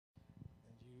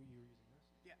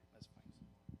Yeah, that's fine.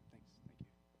 Thanks. Thank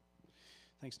you.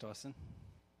 Thanks, Dawson.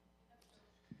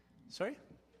 Sorry?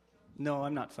 No,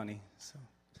 I'm not funny, so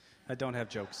I don't have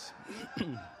jokes.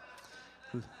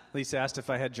 Lisa asked if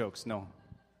I had jokes. No.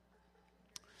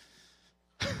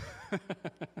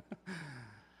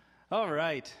 All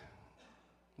right.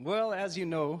 Well, as you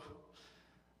know,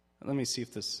 let me see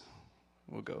if this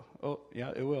will go. Oh,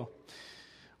 yeah, it will.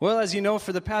 Well, as you know,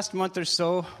 for the past month or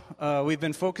so, we've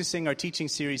been focusing our teaching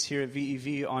series here at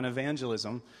VEV on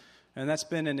evangelism, and that's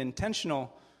been an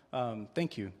intentional,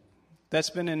 thank you. That's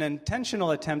been an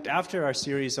intentional attempt after our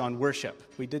series on worship.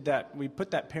 We did that, we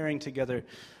put that pairing together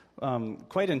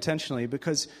quite intentionally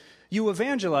because you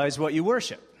evangelize what you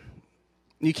worship.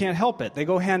 You can't help it. They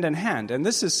go hand in hand. And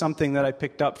this is something that I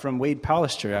picked up from Wade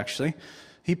Pallister, actually.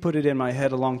 He put it in my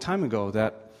head a long time ago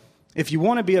that if you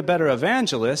want to be a better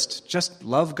evangelist, just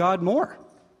love God more.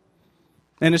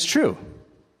 And it's true.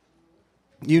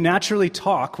 You naturally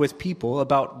talk with people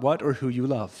about what or who you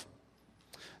love.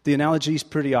 The analogy is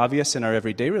pretty obvious in our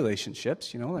everyday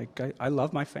relationships. You know, like I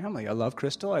love my family. I love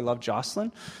Crystal. I love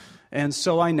Jocelyn. And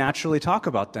so I naturally talk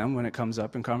about them when it comes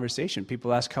up in conversation.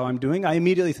 People ask how I'm doing. I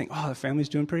immediately think, oh, the family's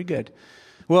doing pretty good.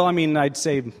 Well, I mean, I'd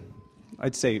say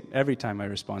every time I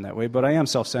respond that way, but I am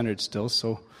self-centered still,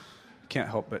 so I can't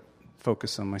help but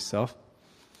focus on myself.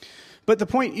 But the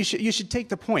point, you should take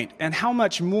the point. And how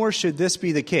much more should this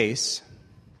be the case?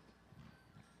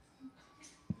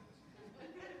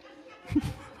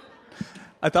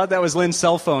 I thought that was Lynn's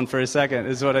cell phone for a second,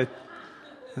 is what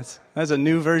That's a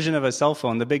new version of a cell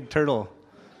phone, the big turtle.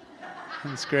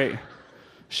 That's great.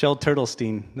 Shel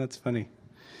Turtlestein. That's funny.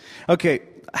 Okay,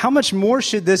 how much more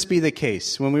should this be the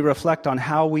case when we reflect on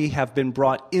how we have been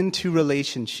brought into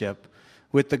relationship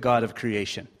with the God of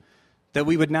creation? That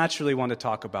we would naturally want to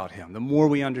talk about Him, the more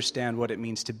we understand what it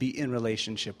means to be in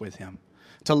relationship with Him,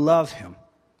 to love Him.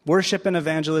 Worship and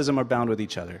evangelism are bound with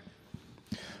each other.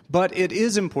 But it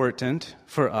is important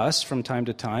for us from time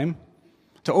to time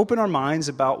to open our minds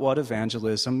about what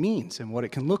evangelism means and what it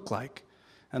can look like.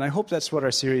 And I hope that's what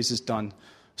our series has done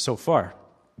so far.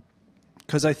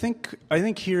 Because I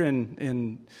think here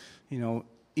in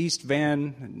East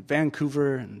Van and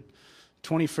Vancouver and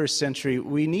 21st century,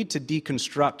 we need to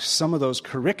deconstruct some of those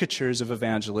caricatures of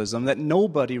evangelism that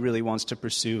nobody really wants to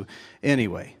pursue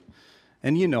anyway.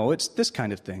 And it's this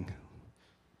kind of thing.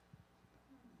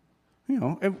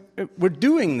 We're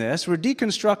doing this, we're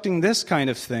deconstructing this kind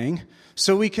of thing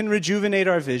so we can rejuvenate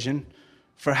our vision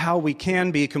for how we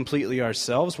can be completely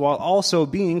ourselves while also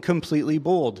being completely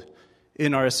bold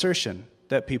in our assertion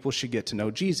that people should get to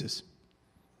know Jesus.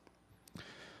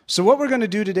 So what we're going to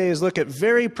do today is look at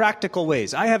very practical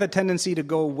ways. I have a tendency to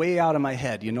go way out of my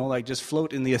head, like just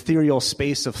float in the ethereal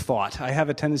space of thought. I have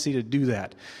a tendency to do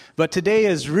that. But today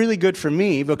is really good for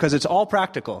me because it's all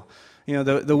practical.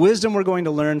 The wisdom we're going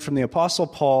to learn from the Apostle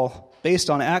Paul, based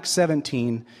on Acts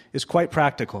 17, is quite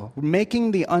practical. We're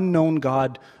making the unknown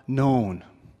God known.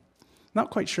 Not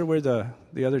quite sure where the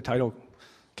other title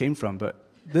came from, but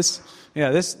this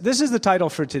is the title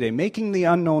for today, Making the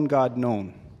Unknown God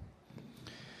Known.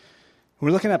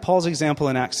 We're looking at Paul's example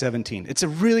in Acts 17. It's a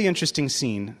really interesting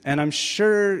scene, and I'm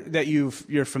sure that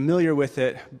you're familiar with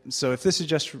it, so if this is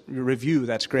just a review,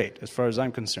 that's great, as far as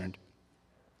I'm concerned.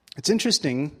 It's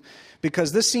interesting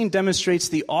because this scene demonstrates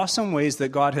the awesome ways that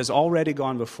God has already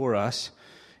gone before us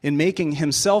in making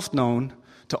Himself known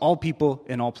to all people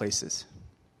in all places.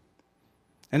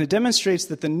 And it demonstrates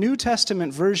that the New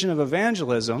Testament version of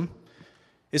evangelism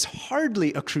is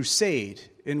hardly a crusade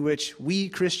in which we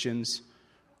Christians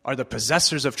are the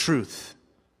possessors of truth,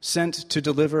 sent to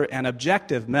deliver an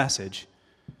objective message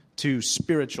to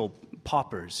spiritual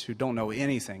paupers who don't know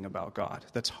anything about God.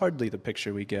 That's hardly the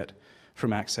picture we get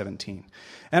from Acts 17.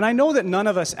 And I know that none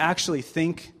of us actually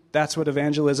think that's what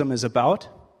evangelism is about.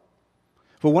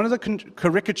 But one of the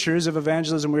caricatures of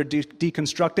evangelism we're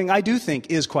deconstructing, I do think,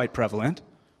 is quite prevalent.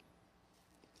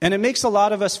 And it makes a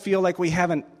lot of us feel like we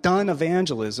haven't done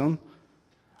evangelism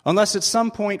unless at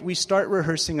some point we start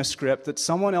rehearsing a script that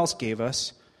someone else gave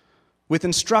us with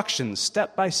instructions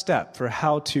step by step for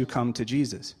how to come to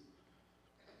Jesus.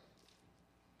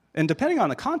 And depending on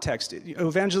the context,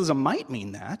 evangelism might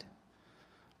mean that.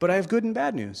 But I have good and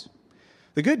bad news.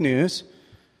 The good news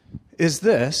is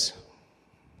this.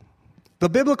 The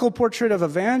biblical portrait of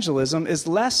evangelism is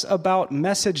less about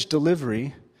message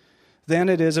delivery than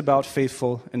it is about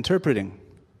faithful interpreting.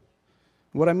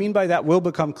 What I mean by that will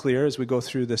become clear as we go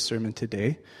through this sermon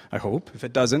today, I hope. If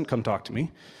it doesn't, come talk to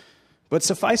me. But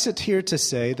suffice it here to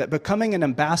say that becoming an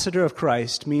ambassador of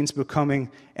Christ means becoming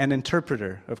an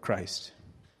interpreter of Christ.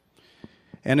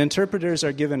 And interpreters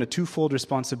are given a twofold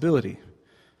responsibility.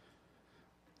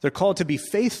 They're called to be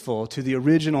faithful to the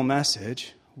original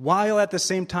message while at the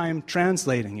same time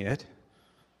translating it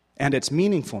and its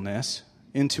meaningfulness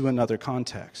into another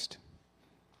context.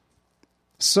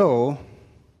 So,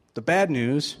 the bad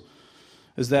news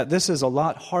is that this is a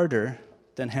lot harder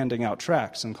than handing out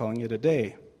tracts and calling it a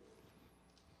day.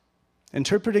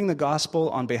 Interpreting the gospel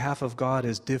on behalf of God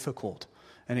is difficult,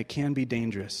 and it can be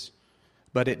dangerous.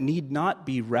 But it need not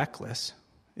be reckless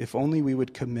if only we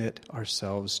would commit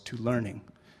ourselves to learning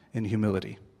in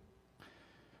humility,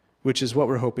 which is what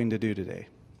we're hoping to do today.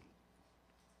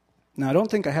 Now, I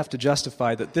don't think I have to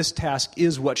justify that this task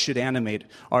is what should animate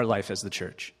our life as the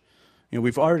church.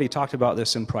 We've already talked about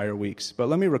this in prior weeks, but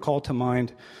let me recall to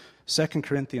mind 2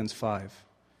 Corinthians 5.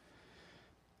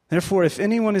 Therefore, if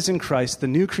anyone is in Christ, the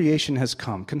new creation has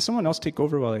come. Can someone else take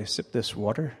over while I sip this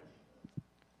water?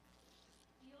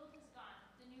 The old is gone,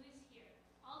 the new is here.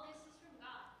 All this is from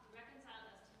God, who reconciled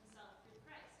us to himself through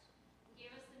Christ, and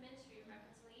gave us the ministry of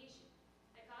reconciliation,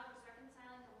 that God was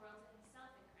reconciling the world to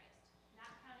himself in Christ,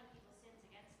 not counting people's sins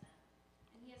against them.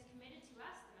 And he has committed to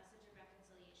us the message of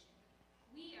reconciliation.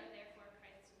 We are therefore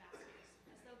Christ's ambassadors,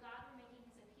 as though God were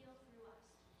making his appeal through us.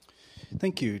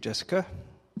 Thank you, Jessica.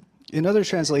 In other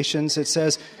translations, it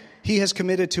says, he has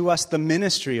committed to us the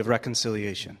ministry of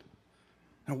reconciliation.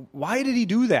 Now, why did he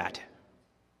do that?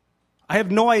 I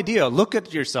have no idea. Look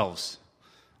at yourselves.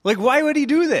 Why would he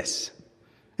do this?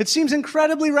 It seems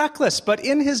incredibly reckless, but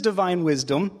in his divine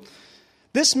wisdom,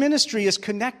 this ministry is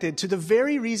connected to the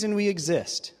very reason we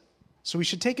exist. So we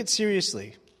should take it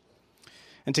seriously.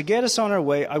 And to get us on our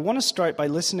way, I want to start by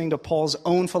listening to Paul's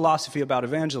own philosophy about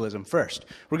evangelism first.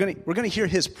 We're going to hear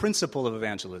his principle of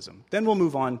evangelism. Then we'll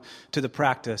move on to the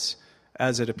practice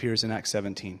as it appears in Acts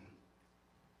 17.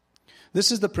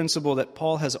 This is the principle that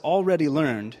Paul has already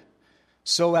learned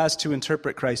so as to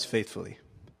interpret Christ faithfully.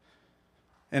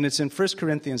 And it's in 1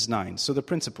 Corinthians 9. So the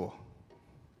principle.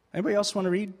 Anybody else want to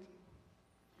read?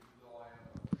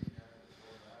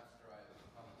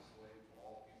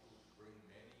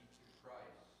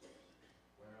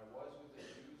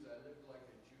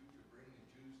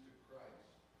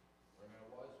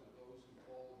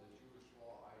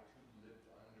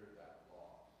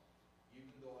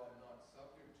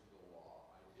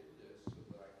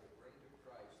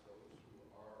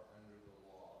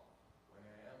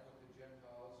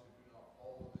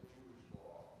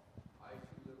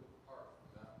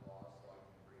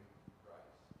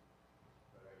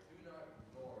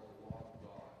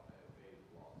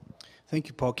 Thank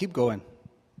you, Paul. Keep going.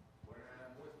 When I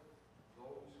am with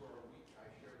those who are weak, I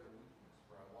share the weakness,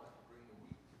 for I want to bring the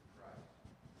weak to Christ.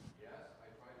 Yes, I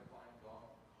try to find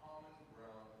common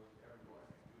ground with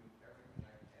everyone and do everything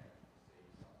I can to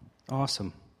save some.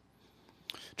 Awesome.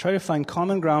 Try to find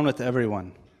common ground with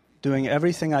everyone, doing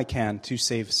everything I can to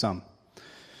save some.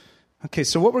 Okay,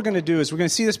 so what we're going to do is we're going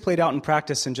to see this played out in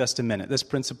practice in just a minute, this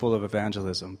principle of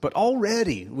evangelism. But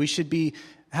already we should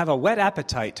have a whet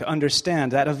appetite to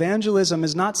understand that evangelism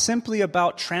is not simply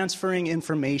about transferring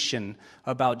information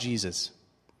about Jesus.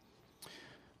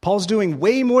 Paul's doing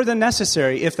way more than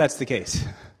necessary if that's the case.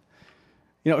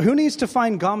 Who needs to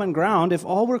find common ground if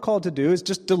all we're called to do is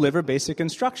just deliver basic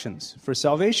instructions for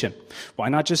salvation? Why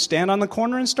not just stand on the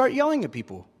corner and start yelling at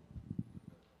people?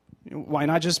 Why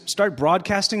not just start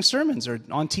broadcasting sermons or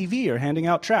on TV or handing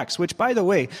out tracts? Which, by the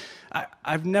way,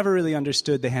 I've never really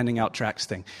understood the handing out tracts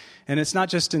thing. And it's not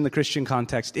just in the Christian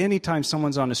context. Anytime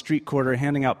someone's on a street corner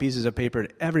handing out pieces of paper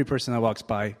to every person that walks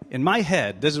by, in my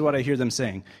head, this is what I hear them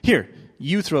saying. Here,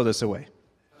 you throw this away.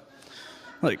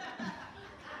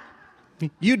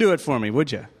 You do it for me,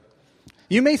 would you?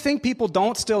 You may think people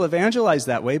don't still evangelize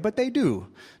that way, but they do.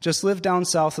 Just live down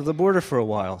south of the border for a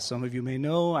while. Some of you may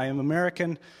know I am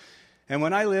American. And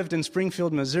when I lived in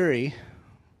Springfield, Missouri,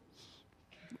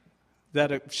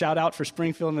 that a shout out for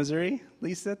Springfield, Missouri?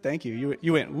 Lisa, thank you.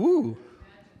 You went, woo.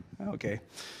 Okay.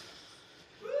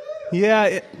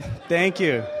 Yeah, thank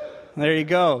you. There you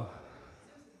go.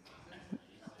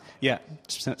 Yeah,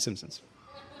 Simpsons.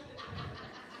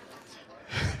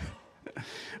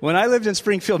 When I lived in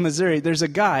Springfield, Missouri, there's a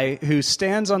guy who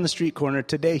stands on the street corner.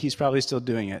 Today, he's probably still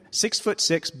doing it.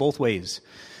 6'6", both ways.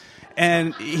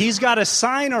 And he's got a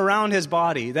sign around his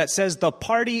body that says, "The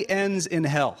party ends in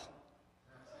hell."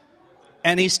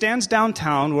 And he stands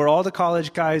downtown where all the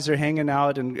college guys are hanging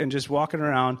out and just walking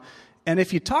around. And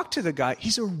if you talk to the guy,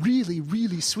 he's a really,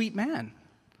 really sweet man.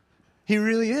 He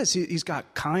really is. He's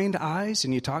got kind eyes,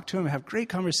 and you talk to him and have great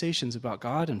conversations about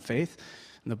God and faith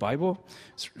and the Bible.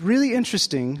 It's really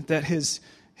interesting that his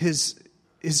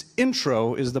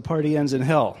intro is "The party ends in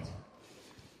hell."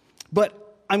 But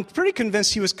I'm pretty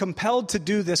convinced he was compelled to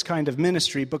do this kind of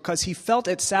ministry because he felt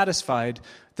it satisfied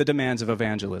the demands of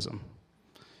evangelism.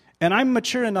 And I'm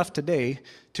mature enough today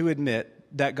to admit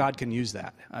that God can use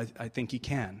that. I think he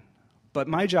can. But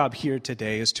my job here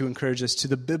today is to encourage us to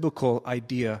the biblical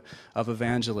idea of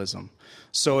evangelism.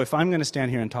 So if I'm going to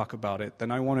stand here and talk about it,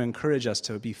 then I want to encourage us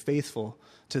to be faithful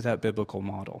to that biblical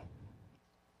model,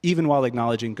 even while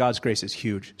acknowledging God's grace is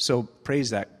huge. So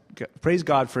praise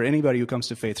God for anybody who comes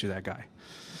to faith through that guy.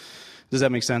 Does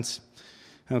that make sense?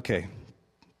 Okay.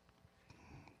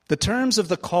 The terms of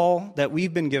the call that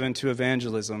we've been given to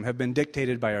evangelism have been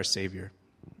dictated by our Savior.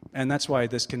 And that's why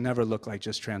this can never look like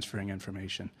just transferring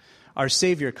information. Our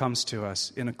Savior comes to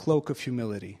us in a cloak of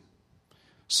humility,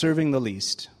 serving the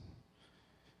least,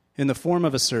 in the form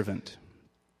of a servant,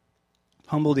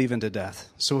 humbled even to death.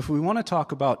 So if we want to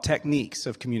talk about techniques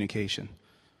of communication,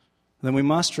 then we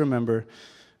must remember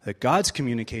that God's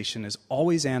communication is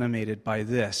always animated by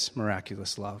this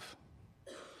miraculous love.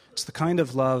 It's the kind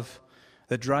of love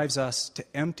that drives us to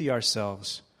empty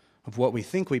ourselves of what we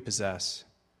think we possess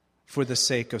for the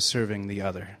sake of serving the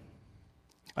other.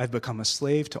 I've become a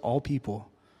slave to all people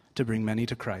to bring many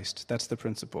to Christ. That's the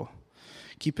principle.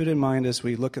 Keep it in mind as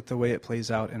we look at the way it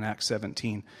plays out in Acts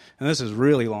 17. And this is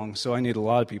really long, so I need a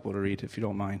lot of people to read, if you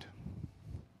don't mind.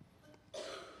 When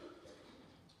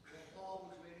Paul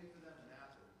was waiting for them in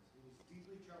Athens, he was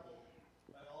deeply troubled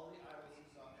by all the idols he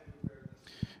saw everywhere.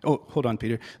 Oh, hold on,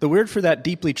 Peter. The word for that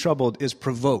deeply troubled is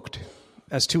provoked,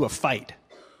 as to a fight.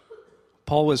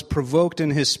 Paul was provoked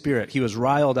in his spirit. He was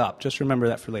riled up. Just remember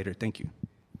that for later. Thank you.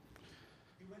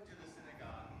 He went to the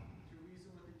synagogue to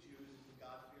reason with the Jews and the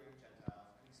God-fearing Gentiles,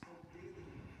 and he spoke daily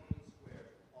in the public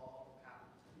square to all who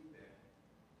happened to be there.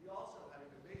 He also had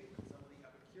a debate with some of the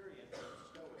Epicureans and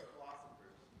Stoic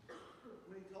philosophers.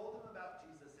 When he told them about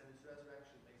Jesus and his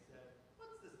resurrection, they said,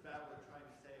 "What's this babbler trying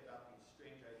to say about these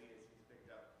strange ideas he's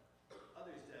picked up?"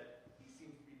 Others said, "He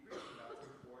seems to be preaching about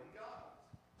some foreign gods."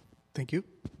 Thank you.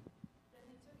 Then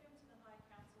he took him to the high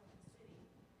council of the city.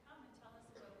 "Come and tell us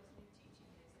about this new teaching,"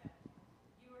 they said.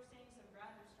 "You are saying some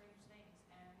rather strange things,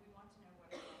 and we want to know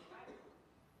what it's all about.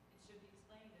 It should be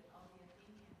explained that all the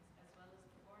Athenians, as well as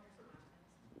the foreigners in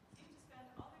Athens, seem to spend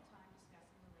all their time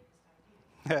discussing the latest ideas."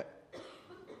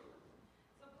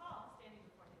 So Paul, standing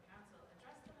before the council,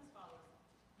 addressed them as follows: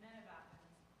 "Men of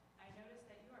Athens, I notice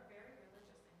that you are very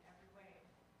religious in every way,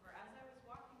 for as I was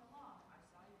walking along, I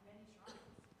saw your many shrines.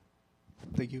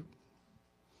 Thank you.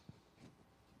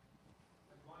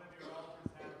 And one of your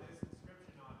altars had this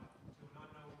inscription on it, to an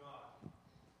unknown God.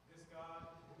 This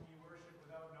God whom you worship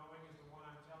without knowing is the one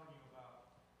I'm telling you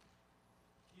about.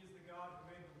 He is the God who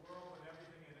made the world and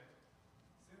everything in it.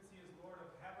 Since he is Lord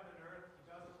of heaven and earth, he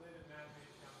doesn't live in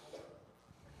man-made temples,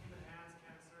 and human hands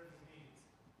can't serve his needs,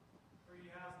 for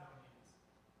he has no needs.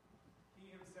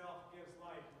 He himself gives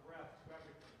life and breath to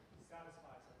everything. He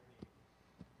satisfies every need.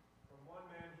 From one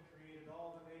man he created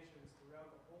all the nations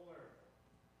throughout the whole earth.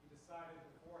 He decided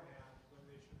beforehand when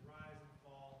they should rise and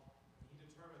fall, and he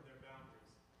determined their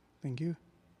boundaries. Thank you.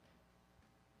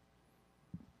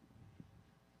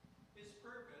 His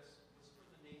purpose was for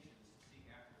the nations to seek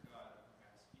after God and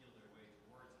perhaps feel their way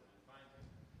towards him and find him,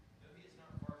 though he is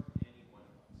not far from any one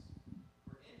of us.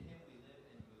 For in him we live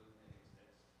and move and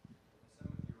exist. As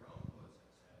some of your own poets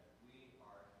have said, we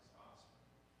are his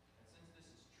offspring. And since this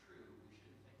is true, we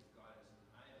shouldn't think of God as an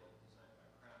idol designed by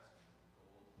craftsmen in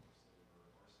gold or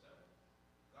silver or stone.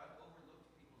 God overlooked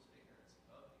people's ignorance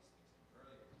about these things in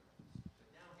earlier times, but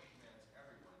now he commands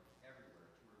everyone everywhere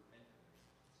to repent of their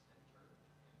sins and turn to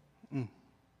him.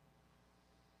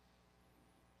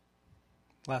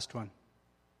 Last one.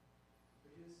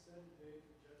 But he has set a day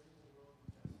for judging the world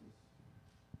with justice.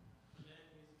 The man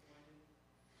he has appointed,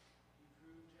 he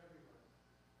proved to everyone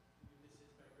who this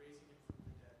is by raising him from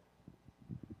the dead.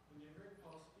 When they heard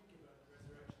Paul speak about the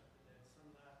resurrection of the dead, some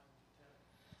laughed in contempt.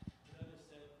 But others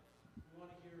said, "We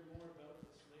want to hear more about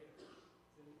this later."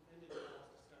 Then ended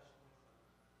Paul's discussion with them.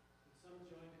 And some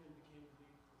joined him and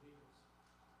became believers.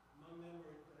 Among them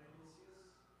were Dionysius,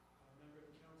 a member of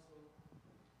the council,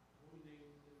 a woman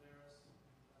named Damaris, and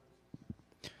others.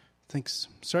 Thanks.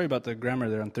 Sorry about the grammar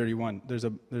there on 31. There's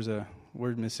a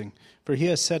word missing. For he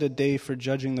has set a day for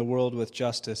judging the world with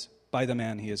justice by the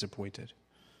man he has appointed.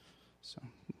 So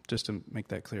just to make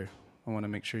that clear, I want to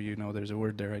make sure you know there's a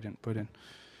word there I didn't put in.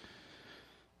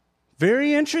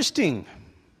 Very interesting.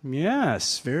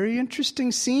 Yes, very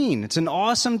interesting scene. It's an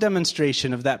awesome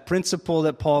demonstration of that principle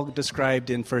that Paul described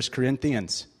in 1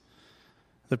 Corinthians.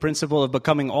 The principle of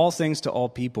becoming all things to all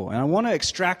people. And I want to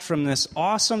extract from this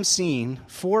awesome scene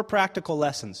 4 practical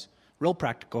lessons, real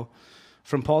practical,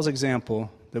 from Paul's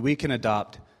example that we can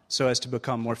adopt so as to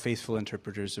become more faithful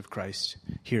interpreters of Christ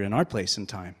here in our place and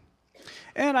time.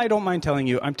 And I don't mind telling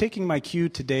you, I'm taking my cue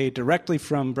today directly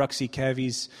from Bruxy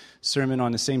Cavy's sermon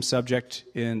on the same subject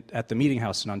at the Meeting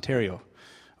House in Ontario.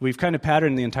 We've kind of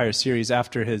patterned the entire series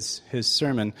after his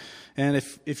sermon. And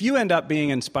if you end up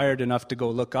being inspired enough to go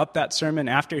look up that sermon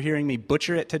after hearing me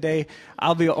butcher it today,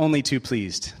 I'll be only too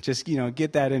pleased. Just,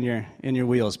 get that in your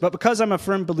wheels. But because I'm a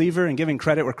firm believer in giving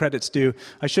credit where credit's due,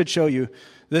 I should show you,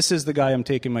 this is the guy I'm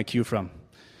taking my cue from.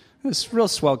 This real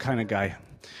swell kind of guy.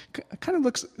 Kind of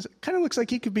looks like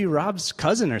he could be Rob's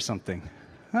cousin or something.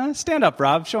 Huh? Stand up,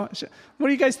 Rob. What do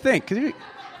you guys think? Could he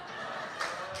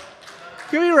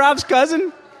be Rob's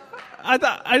cousin?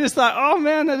 I just thought, oh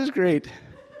man, that is great.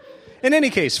 In any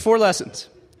case, 4 lessons.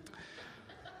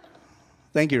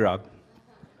 Thank you, Rob.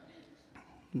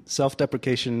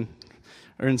 Self-deprecation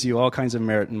earns you all kinds of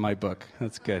merit in my book.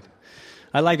 That's good.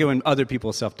 I like it when other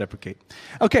people self-deprecate.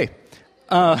 Okay,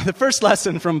 the first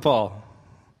lesson from Paul.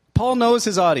 Paul knows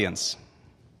his audience.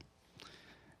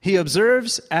 He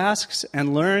observes, asks,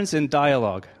 and learns in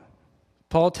dialogue.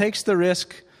 Paul takes the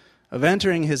risk of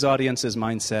entering his audience's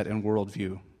mindset and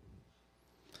worldview.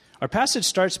 Our passage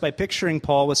starts by picturing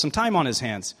Paul with some time on his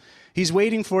hands. He's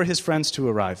waiting for his friends to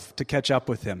arrive, to catch up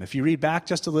with him. If you read back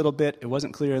just a little bit, it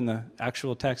wasn't clear in the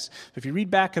actual text. If you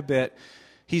read back a bit,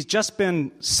 he's just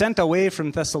been sent away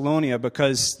from Thessalonica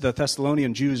because the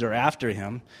Thessalonian Jews are after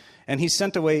him, and he's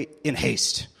sent away in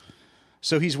haste.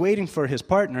 So he's waiting for his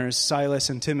partners, Silas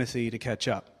and Timothy, to catch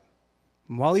up.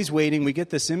 And while he's waiting, we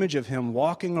get this image of him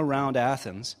walking around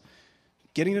Athens,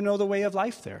 getting to know the way of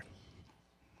life there,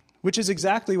 which is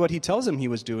exactly what he tells them he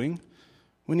was doing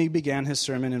when he began his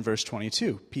sermon in verse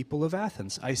 22. People of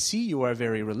Athens, I see you are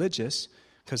very religious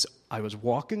because I was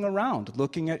walking around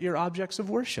looking at your objects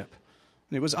of worship.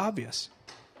 And it was obvious.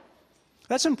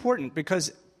 That's important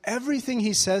because everything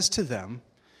he says to them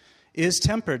is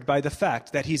tempered by the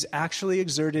fact that he's actually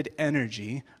exerted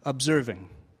energy observing,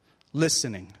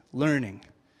 listening, learning,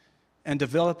 and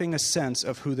developing a sense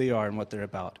of who they are and what they're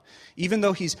about. Even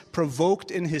though he's provoked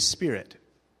in his spirit,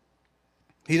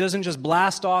 he doesn't just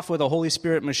blast off with a Holy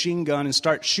Spirit machine gun and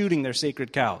start shooting their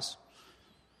sacred cows.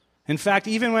 In fact,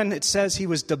 even when it says he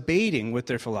was debating with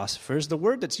their philosophers, the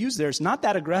word that's used there is not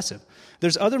that aggressive.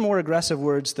 There's other more aggressive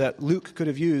words that Luke could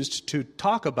have used to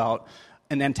talk about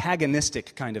an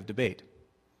antagonistic kind of debate.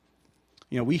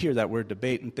 We hear that word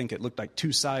debate and think it looked like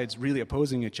two sides really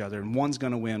opposing each other, and one's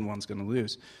going to win, one's going to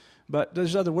lose. But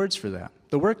there's other words for that.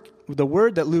 The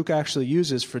word that Luke actually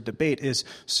uses for debate is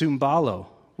sumbalo,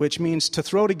 which means to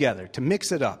throw together, to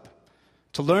mix it up,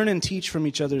 to learn and teach from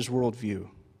each other's worldview.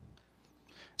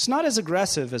 It's not as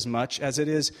aggressive as much as it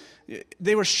is,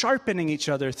 they were sharpening each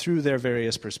other through their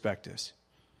various perspectives.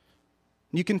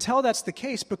 You can tell that's the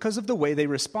case because of the way they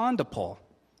respond to Paul.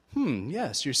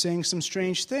 Yes, you're saying some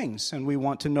strange things, and we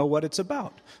want to know what it's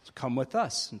about. So come with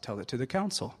us and tell it to the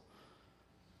council.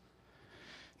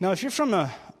 Now, if you're from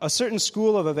a certain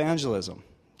school of evangelism,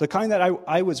 the kind that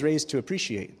I was raised to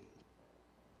appreciate,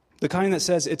 the kind that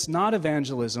says it's not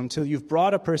evangelism till you've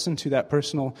brought a person to that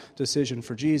personal decision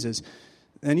for Jesus,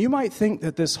 then you might think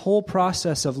that this whole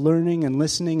process of learning and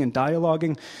listening and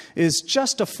dialoguing is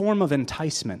just a form of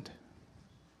enticement.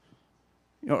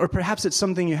 Or perhaps it's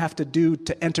something you have to do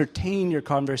to entertain your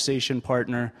conversation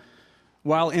partner,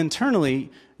 while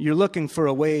internally you're looking for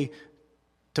a way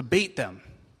to bait them.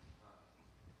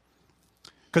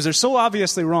 Because they're so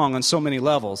obviously wrong on so many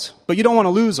levels, but you don't want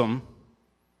to lose them.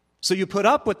 So you put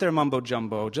up with their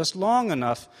mumbo-jumbo just long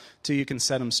enough till you can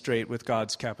set them straight with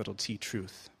God's capital T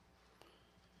truth.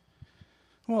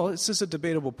 Well, this is a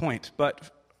debatable point, but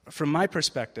from my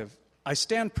perspective, I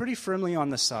stand pretty firmly on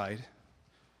the side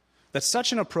that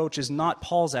such an approach is not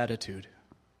Paul's attitude.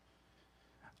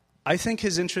 I think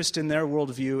his interest in their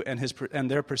worldview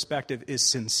and their perspective is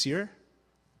sincere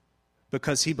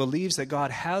because he believes that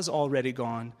God has already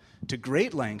gone to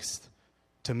great lengths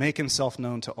to make himself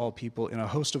known to all people in a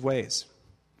host of ways.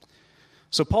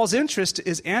 So Paul's interest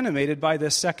is animated by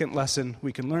this second lesson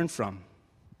we can learn from.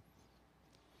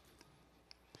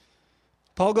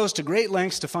 Paul goes to great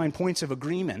lengths to find points of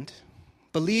agreement,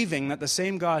 believing that the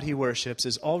same God he worships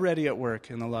is already at work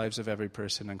in the lives of every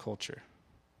person and culture.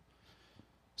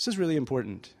 This is really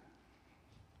important.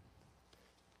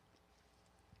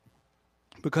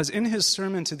 Because in his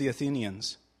sermon to the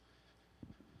Athenians,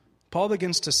 Paul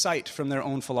begins to cite from their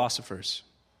own philosophers.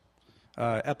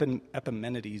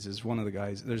 Epimenides is one of the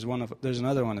guys. There's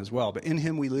another one as well. But in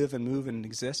him we live and move and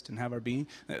exist and have our being.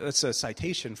 That's a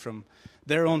citation from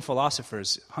their own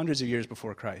philosophers hundreds of years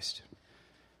before Christ.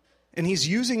 And he's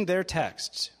using their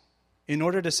texts in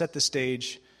order to set the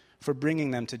stage for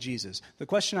bringing them to Jesus. The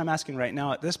question I'm asking right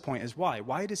now at this point is why?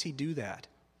 Why does he do that?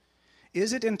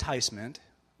 Is it enticement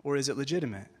or is it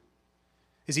legitimate?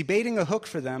 Is he baiting a hook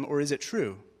for them or is it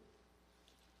true?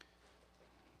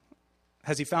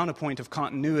 Has he found a point of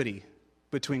continuity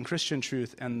between Christian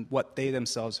truth and what they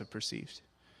themselves have perceived?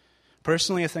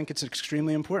 Personally, I think it's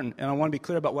extremely important, and I want to be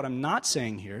clear about what I'm not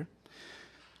saying here.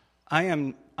 I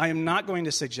am not going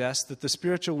to suggest that the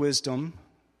spiritual wisdom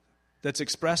that's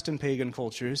expressed in pagan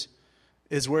cultures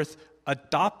is worth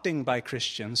adopting by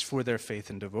Christians for their faith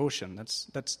and devotion.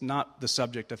 That's not the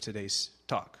subject of today's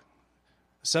talk.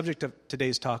 The subject of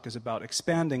today's talk is about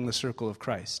expanding the circle of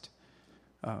Christ.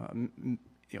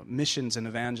 Missions and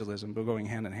evangelism go going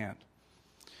hand in hand.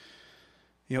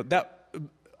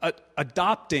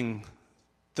 Adopting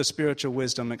the spiritual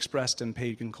wisdom expressed in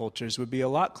pagan cultures would be a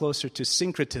lot closer to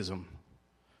syncretism,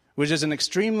 which is an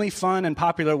extremely fun and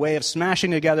popular way of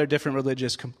smashing together different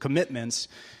religious commitments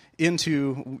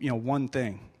into one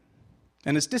thing.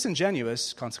 And it's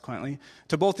disingenuous, consequently,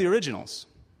 to both the originals.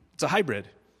 It's a hybrid.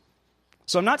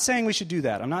 So I'm not saying we should do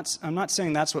that. I'm not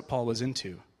saying that's what Paul was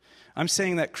into. I'm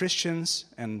saying that Christians,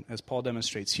 and as Paul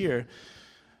demonstrates here,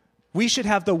 we should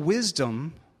have the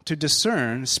wisdom to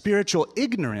discern spiritual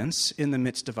ignorance in the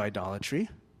midst of idolatry,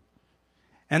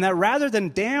 and that rather than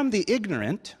damn the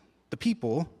ignorant, the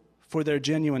people, for their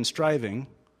genuine striving,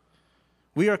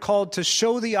 we are called to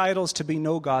show the idols to be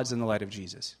no gods in the light of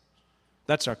Jesus.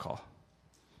 That's our call.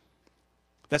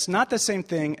 That's not the same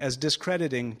thing as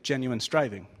discrediting genuine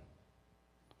striving.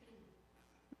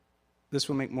 This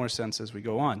will make more sense as we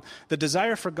go on. The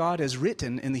desire for God is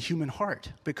written in the human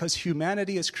heart because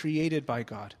humanity is created by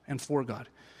God and for God.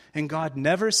 And God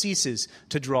never ceases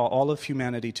to draw all of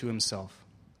humanity to himself.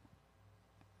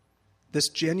 This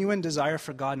genuine desire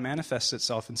for God manifests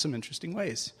itself in some interesting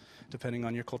ways, depending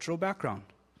on your cultural background.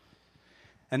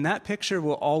 And that picture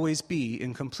will always be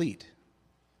incomplete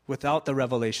without the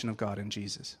revelation of God in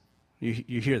Jesus.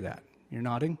 You hear that? You're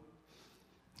nodding?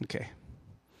 Okay.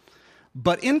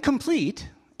 But incomplete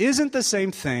isn't the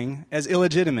same thing as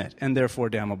illegitimate and therefore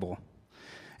damnable.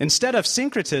 Instead of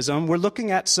syncretism, we're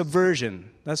looking at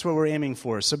subversion. That's what we're aiming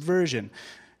for, subversion.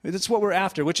 That's what we're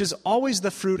after, which is always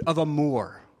the fruit of a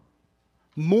more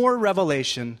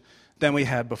revelation than we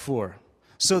had before,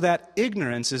 so that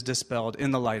ignorance is dispelled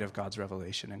in the light of God's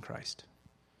revelation in Christ.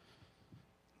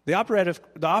 The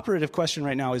operative question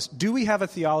right now is, do we have a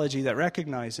theology that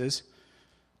recognizes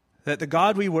that the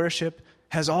God we worship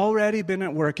has already been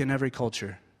at work in every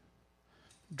culture,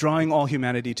 drawing all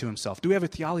humanity to himself? Do we have a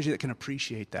theology that can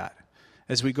appreciate that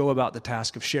as we go about the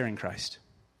task of sharing Christ?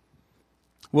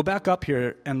 We'll back up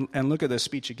here and look at this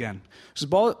speech again. So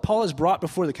Paul is brought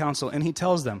before the council, and he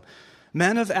tells them,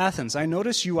 "Men of Athens, I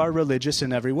notice you are religious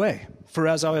in every way. For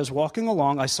as I was walking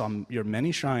along, I saw your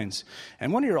many shrines,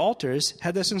 and one of your altars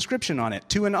had this inscription on it,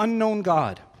 'To an unknown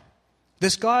God.'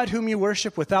 This God whom you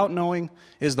worship without knowing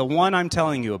is the one I'm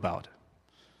telling you about."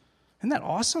 Isn't that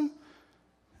awesome?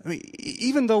 I mean,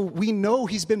 even though we know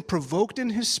he's been provoked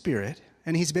in his spirit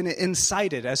and he's been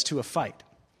incited as to a fight,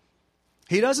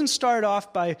 he doesn't start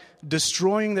off by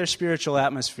destroying their spiritual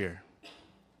atmosphere.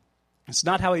 It's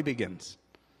not how he begins.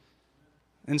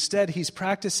 Instead, he's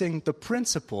practicing the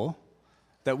principle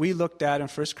that we looked at in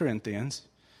 1 Corinthians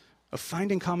of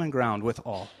finding common ground with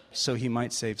all so he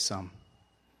might save some.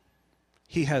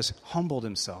 He has humbled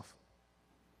himself.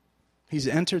 He's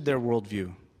entered their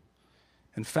worldview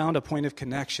and found a point of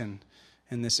connection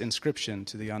in this inscription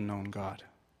to the unknown God.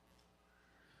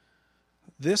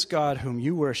 This God whom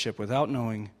you worship without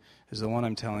knowing is the one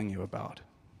I'm telling you about.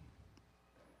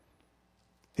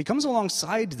 He comes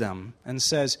alongside them and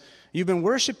says, you've been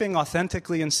worshiping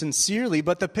authentically and sincerely,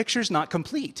 but the picture's not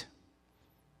complete.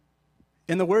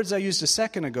 In the words I used a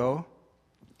second ago,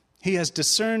 he has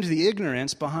discerned the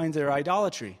ignorance behind their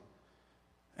idolatry.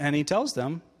 And he tells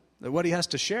them that what he has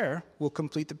to share will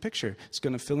complete the picture. It's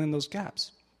going to fill in those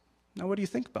gaps. Now, what do you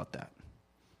think about that?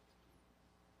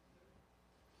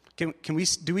 Do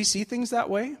we see things that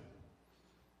way?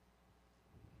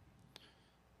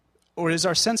 Or is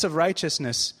our sense of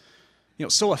righteousness,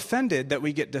 so offended that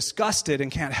we get disgusted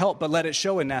and can't help but let it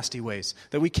show in nasty ways,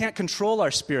 that we can't control our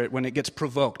spirit when it gets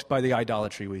provoked by the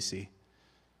idolatry we see?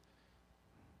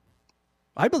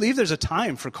 I believe there's a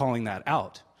time for calling that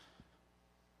out.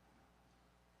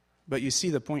 But you see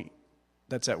the point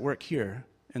that's at work here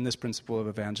in this principle of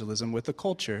evangelism with a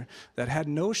culture that had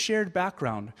no shared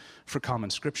background for common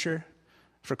scripture,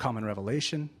 for common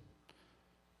revelation.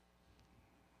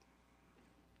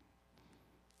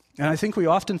 And I think we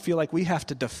often feel like we have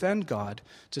to defend God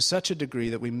to such a degree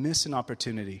that we miss an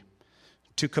opportunity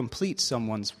to complete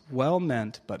someone's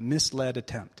well-meant but misled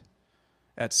attempt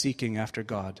at seeking after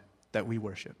God that we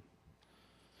worship.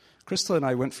 Crystal and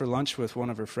I went for lunch with one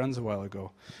of her friends a while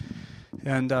ago.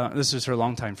 And this is her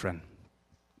longtime friend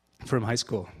from high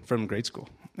school, from grade school.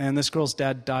 And this girl's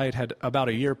dad died about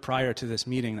a year prior to this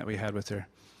meeting that we had with her.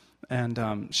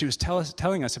 And she was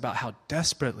telling us about how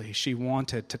desperately she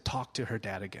wanted to talk to her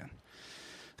dad again,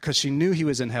 because she knew he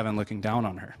was in heaven looking down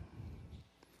on her.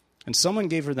 And someone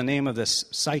gave her the name of this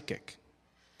psychic.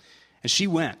 And she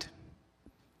went.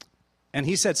 And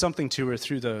he said something to her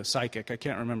through the psychic. I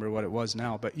can't remember what it was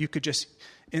now, but you could just,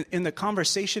 in the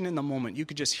conversation in the moment, you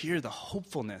could just hear the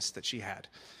hopefulness that she had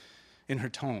in her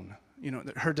tone. You know,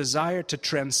 her desire to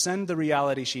transcend the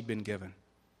reality she'd been given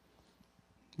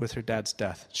with her dad's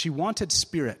death. She wanted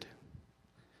spirit.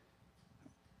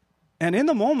 And in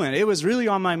the moment, it was really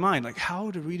on my mind, like,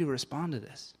 how do we respond to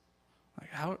this? Like,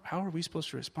 how are we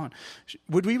supposed to respond?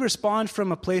 Would we respond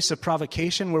from a place of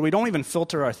provocation where we don't even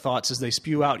filter our thoughts as they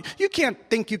spew out? You can't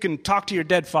think you can talk to your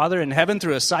dead father in heaven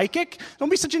through a psychic. Don't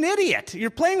be such an idiot.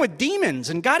 You're playing with demons,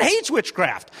 and God hates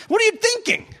witchcraft. What are you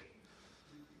thinking?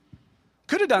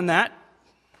 Could have done that.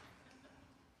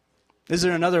 Is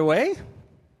there another way?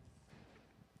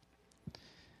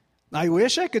 I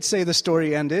wish I could say the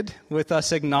story ended with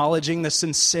us acknowledging the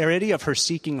sincerity of her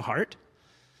seeking heart,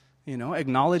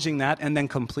 acknowledging that and then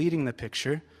completing the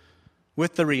picture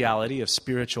with the reality of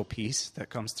spiritual peace that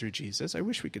comes through Jesus. I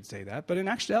wish we could say that, but in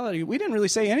actuality, we didn't really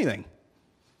say anything.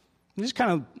 We just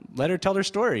kind of let her tell her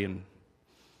story, and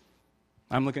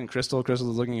I'm looking at Crystal,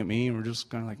 Crystal's looking at me, and we're just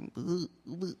kind of like,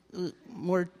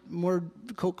 more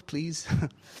Coke, please,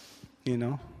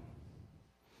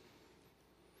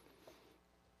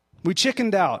 We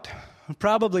chickened out,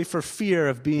 probably for fear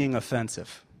of being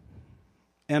offensive.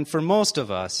 And for most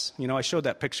of us, I showed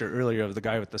that picture earlier of the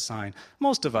guy with the sign.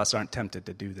 Most of us aren't tempted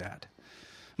to do that.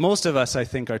 Most of us, I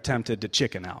think, are tempted to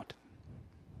chicken out.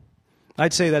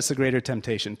 I'd say that's the greater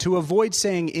temptation, to avoid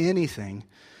saying anything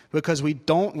because we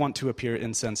don't want to appear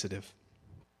insensitive.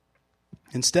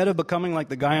 Instead of becoming like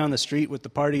the guy on the street with the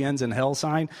party ends in hell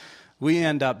sign, we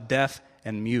end up deaf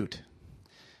and mute.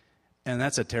 And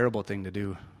that's a terrible thing to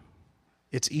do.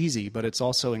 It's easy, but it's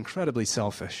also incredibly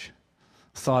selfish,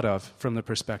 thought of from the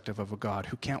perspective of a God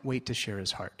who can't wait to share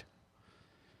his heart.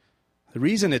 The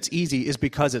reason it's easy is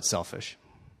because it's selfish.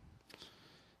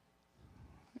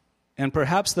 And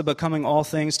perhaps the becoming all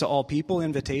things to all people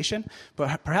invitation,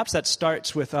 but perhaps that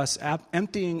starts with us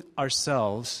emptying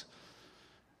ourselves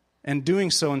and doing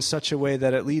so in such a way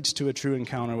that it leads to a true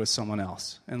encounter with someone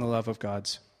else in the love of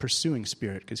God's pursuing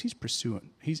spirit, because he's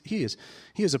pursuing. He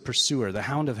is a pursuer, the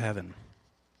hound of heaven.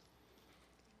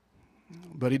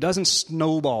 But he doesn't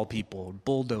snowball people,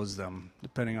 bulldoze them,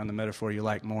 depending on the metaphor you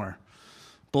like more.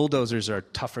 Bulldozers are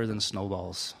tougher than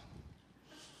snowballs.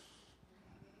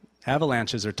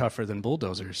 Avalanches are tougher than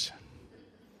bulldozers.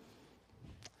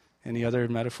 Any other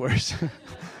metaphors?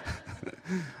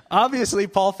 Obviously,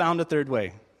 Paul found a third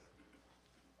way.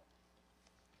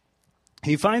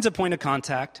 He finds a point of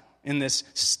contact in this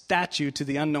statue to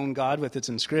the unknown God with its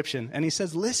inscription. And he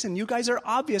says, listen, you guys are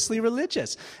obviously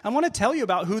religious. I want to tell you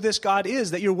about who this God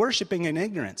is that you're worshiping in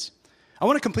ignorance. I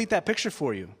want to complete that picture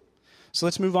for you. So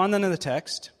let's move on then to the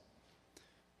text.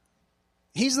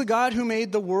 He's the God who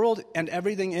made the world and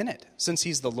everything in it. Since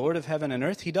he's the Lord of heaven and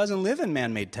earth, he doesn't live in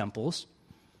man-made temples.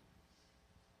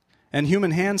 And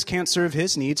human hands can't serve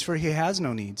his needs, for he has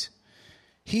no needs.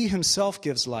 He himself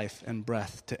gives life and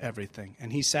breath to everything,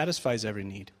 and he satisfies every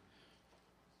need.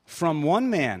 From one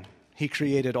man, he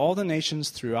created all the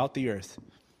nations throughout the earth.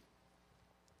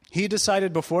 He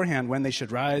decided beforehand when they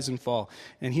should rise and fall,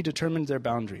 and he determined their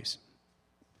boundaries.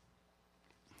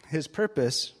 His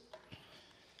purpose,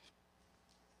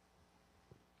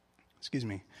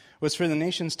 was for the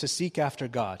nations to seek after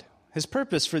God. His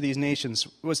purpose for these nations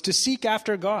was to seek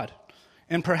after God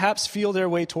and perhaps feel their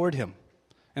way toward him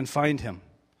and find him.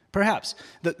 Perhaps.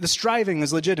 The striving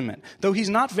is legitimate, though he's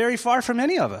not very far from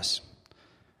any of us.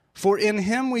 For in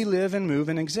him we live and move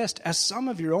and exist. As some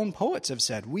of your own poets have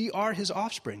said, we are his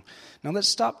offspring. Now let's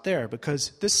stop there,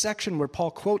 because this section where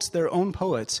Paul quotes their own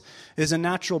poets is a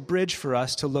natural bridge for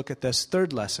us to look at this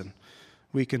third lesson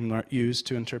we can use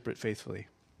to interpret faithfully.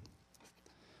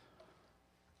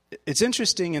 It's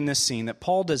interesting in this scene that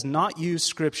Paul does not use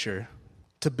Scripture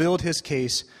to build his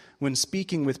case when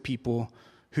speaking with people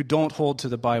who don't hold to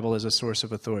the Bible as a source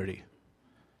of authority.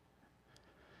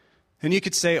 And you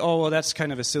could say, oh, well, that's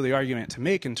kind of a silly argument to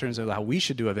make in terms of how we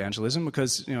should do evangelism,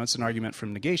 because, it's an argument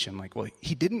from negation. Like, well,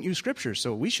 he didn't use Scripture,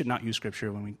 so we should not use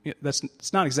Scripture when we...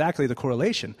 It's not exactly the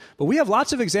correlation. But we have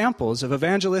lots of examples of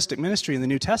evangelistic ministry in the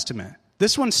New Testament.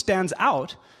 This one stands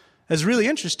out as really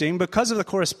interesting because of the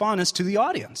correspondence to the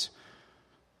audience.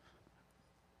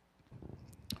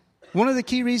 One of the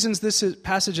key reasons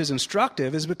passage is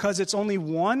instructive is because it's only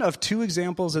one of two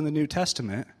examples in the New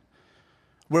Testament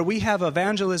where we have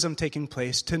evangelism taking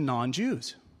place to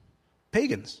non-Jews,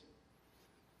 pagans.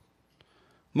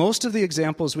 Most of the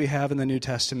examples we have in the New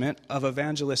Testament of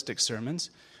evangelistic sermons,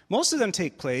 most of them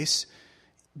take place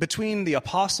between the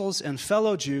apostles and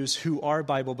fellow Jews who are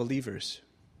Bible believers.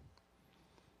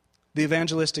 The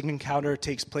evangelistic encounter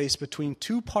takes place between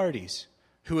two parties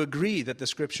who agree that the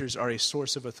Scriptures are a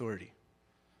source of authority.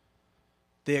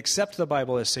 They accept the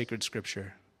Bible as sacred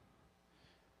Scripture.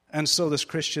 And so the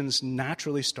Christians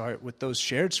naturally start with those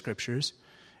shared Scriptures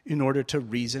in order to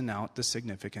reason out the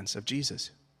significance of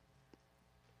Jesus.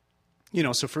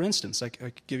 So for instance, I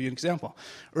could give you an example.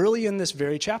 Early in this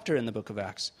very chapter in the book of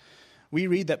Acts, we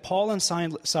read that Paul and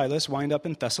Silas wind up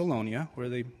in Thessalonica, where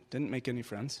they didn't make any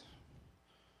friends.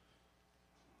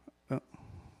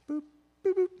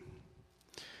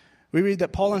 We read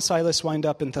that Paul and Silas wind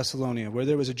up in Thessalonica, where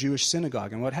there was a Jewish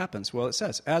synagogue. And what happens? Well, it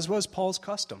says, as was Paul's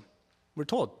custom. We're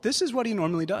told, this is what he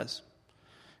normally does.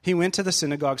 He went to the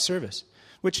synagogue service,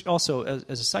 which also,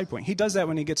 as a side point, he does that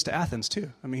when he gets to Athens,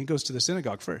 too. I mean, he goes to the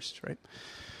synagogue first, right?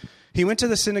 He went to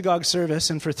the synagogue service,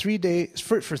 and for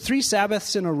 3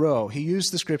 Sabbaths in a row, he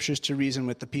used the Scriptures to reason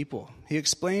with the people. He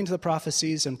explained the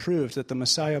prophecies and proved that the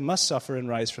Messiah must suffer and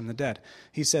rise from the dead.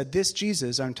 He said, this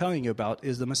Jesus I'm telling you about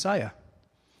is the Messiah.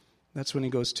 That's when he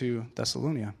goes to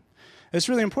Thessalonica. It's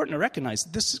really important to recognize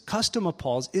this custom of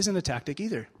Paul's isn't a tactic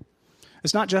either.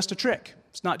 It's not just a trick.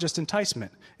 It's not just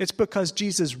enticement. It's because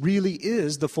Jesus really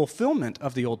is the fulfillment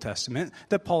of the Old Testament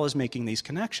that Paul is making these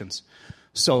connections.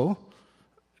 So,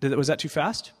 was that too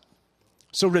fast?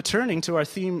 So returning to our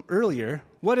theme earlier,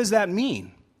 what does that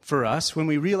mean for us when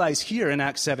we realize here in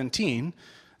Acts 17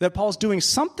 that Paul's doing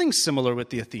something similar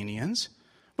with the Athenians,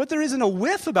 but there isn't a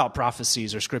whiff about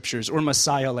prophecies or scriptures or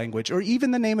Messiah language or even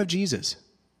the name of Jesus?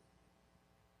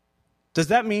 Does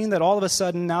that mean that all of a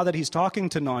sudden, now that he's talking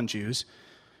to non-Jews,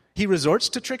 he resorts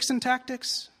to tricks and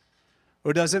tactics?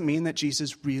 Or does it mean that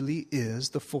Jesus really is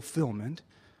the fulfillment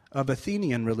of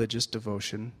Athenian religious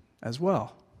devotion as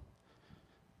well?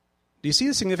 Do you see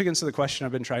the significance of the question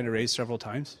I've been trying to raise several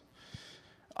times?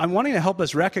 I'm wanting to help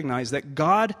us recognize that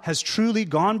God has truly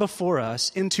gone before us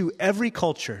into every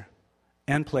culture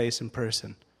and place and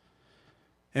person.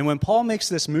 And when Paul makes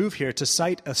this move here to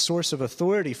cite a source of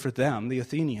authority for them, the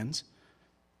Athenians,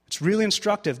 it's really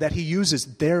instructive that he uses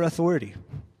their authority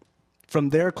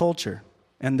from their culture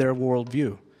and their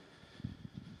worldview.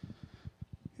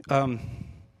 To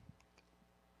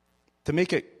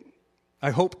make it,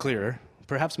 I hope, clearer,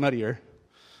 perhaps muddier,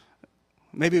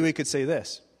 maybe we could say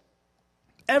this.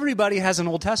 Everybody has an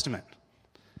Old Testament.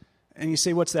 And you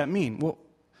say, what's that mean? Well,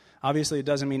 obviously it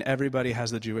doesn't mean everybody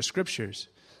has the Jewish scriptures.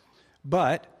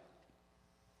 But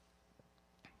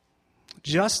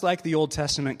just like the Old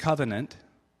Testament covenant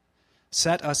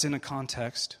set us in a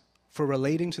context for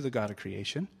relating to the God of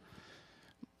creation,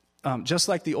 just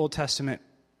like the Old Testament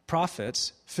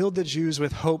prophets filled the Jews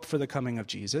with hope for the coming of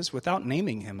Jesus without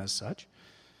naming him as such,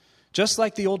 just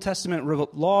like the Old Testament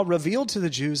law revealed to the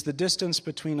Jews the distance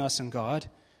between us and God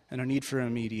and our need for a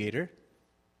mediator,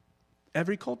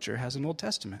 every culture has an Old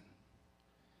Testament.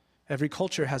 Every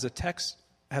culture has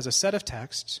a set of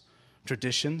texts,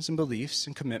 traditions and beliefs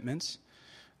and commitments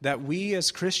that we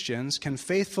as Christians can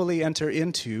faithfully enter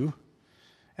into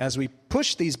as we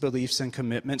push these beliefs and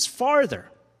commitments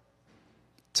farther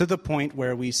to the point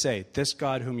where we say, this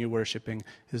God whom you're worshiping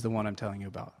is the one I'm telling you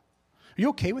about. Are you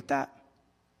okay with that?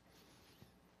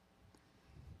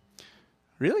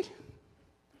 Really?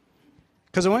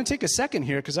 Because I want to take a second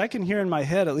here, because I can hear in my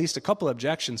head at least a couple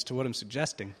objections to what I'm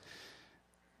suggesting.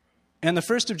 And the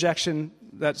first objection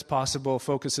that's possible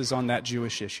focuses on that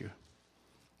Jewish issue.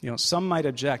 Some might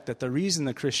object that the reason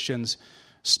the Christians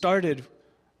started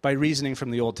by reasoning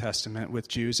from the Old Testament with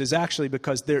Jews is actually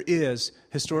because there is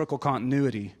historical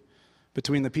continuity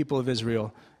between the people of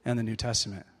Israel and the New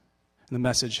Testament. And the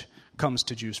message comes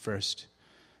to Jews first.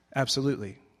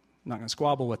 Absolutely. I'm not going to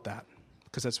squabble with that,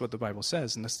 because that's what the Bible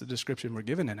says, and that's the description we're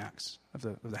given in Acts of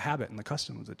the habit and the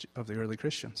custom of the early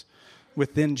Christians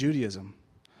within Judaism.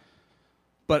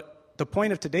 But the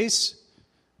point of today's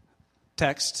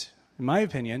text, in my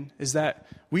opinion, is that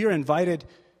we are invited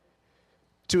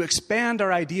to expand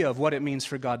our idea of what it means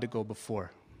for God to go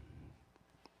before.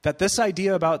 That this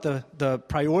idea about the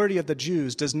priority of the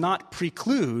Jews does not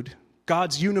preclude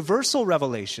God's universal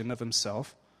revelation of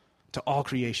himself to all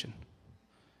creation,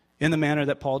 in the manner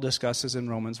that Paul discusses in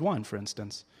Romans 1, for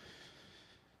instance.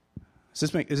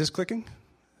 Is this clicking?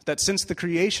 That since the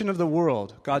creation of the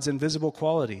world, God's invisible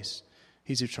qualities,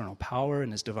 his eternal power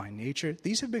and his divine nature,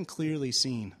 these have been clearly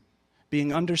seen,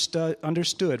 being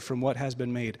understood from what has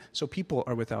been made. So people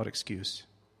are without excuse.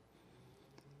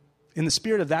 In the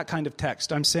spirit of that kind of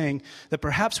text, I'm saying that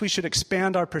perhaps we should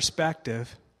expand our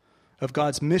perspective of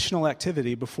God's missional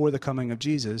activity before the coming of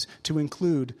Jesus to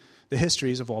include the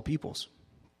histories of all peoples.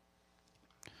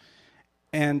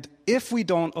 And if we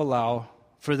don't allow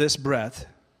for this breadth,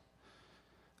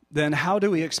 then how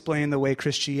do we explain the way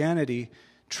Christianity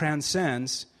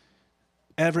transcends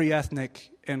every ethnic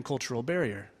and cultural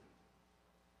barrier?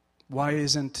 Why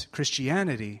isn't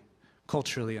Christianity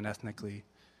culturally and ethnically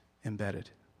embedded?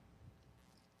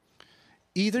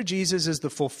 Either Jesus is the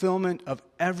fulfillment of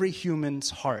every human's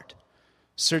heart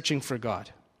searching for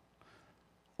God,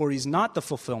 or he's not the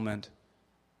fulfillment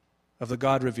of the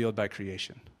God revealed by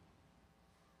creation.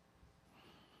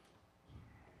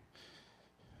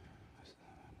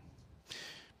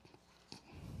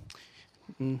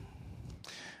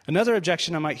 Another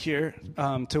objection I might hear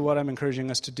to what I'm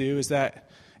encouraging us to do is that,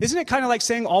 isn't it kind of like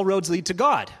saying all roads lead to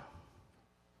God?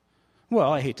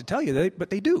 Well, I hate to tell you that,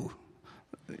 but they do.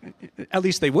 At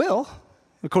least they will,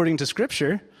 according to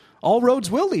Scripture. All roads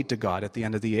will lead to God at the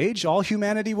end of the age. All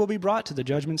humanity will be brought to the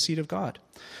judgment seat of God.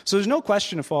 So there's no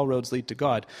question if all roads lead to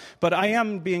God. But I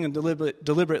am being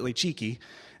deliberately cheeky,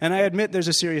 and I admit there's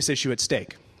a serious issue at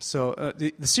stake. So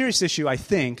the serious issue, I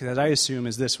think, that I assume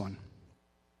is this one.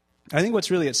 I think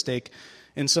what's really at stake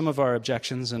in some of our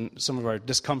objections and some of our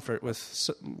discomfort with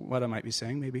what I might be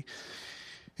saying, maybe,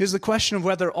 is the question of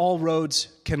whether all roads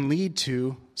can lead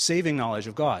to saving knowledge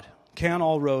of God. Can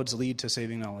all roads lead to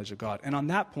saving knowledge of God? And on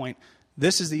that point,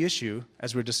 this is the issue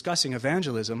as we're discussing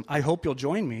evangelism. I hope you'll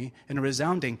join me in a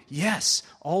resounding, yes,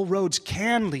 all roads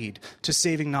can lead to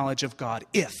saving knowledge of God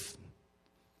if.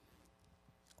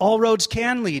 All roads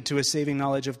can lead to a saving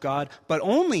knowledge of God, but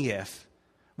only if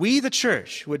we, the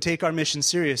church, would take our mission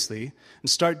seriously and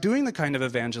start doing the kind of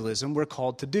evangelism we're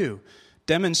called to do,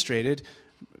 demonstrated,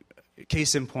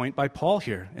 case in point, by Paul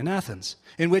here in Athens,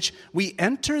 in which we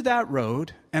enter that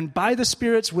road and by the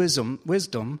Spirit's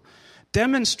wisdom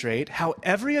demonstrate how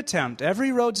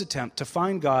every road's attempt to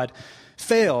find God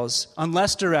fails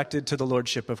unless directed to the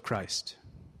Lordship of Christ.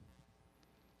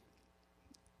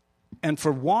 And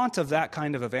for want of that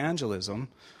kind of evangelism,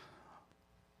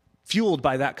 fueled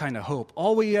by that kind of hope,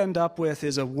 all we end up with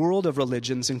is a world of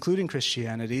religions, including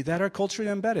Christianity, that are culturally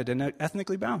embedded and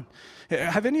ethnically bound.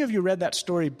 Have any of you read that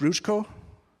story, Bruczko?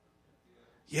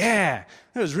 Yeah,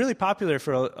 it was really popular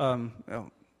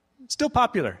still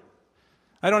popular.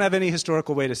 I don't have any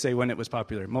historical way to say when it was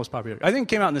popular, most popular. I think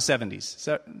it came out in the 70s. Is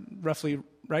that roughly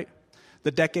right?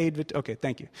 The decade? Okay,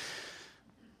 thank you.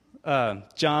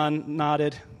 John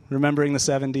nodded, remembering the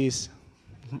 70s.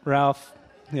 Ralph?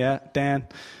 Yeah, Dan?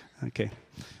 Okay.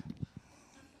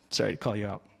 Sorry to call you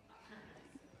out.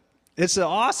 It's an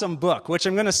awesome book, which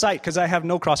I'm going to cite because I have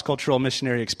no cross-cultural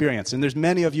missionary experience, and there's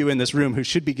many of you in this room who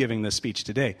should be giving this speech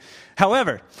today.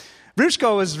 However,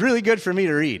 Bruczko was really good for me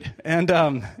to read, and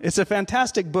it's a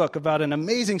fantastic book about an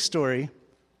amazing story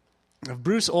of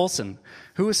Bruce Olson,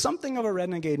 who is something of a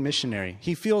renegade missionary.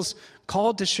 He feels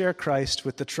called to share Christ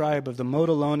with the tribe of the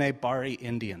Motilone Bari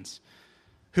Indians,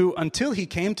 who, until he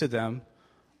came to them,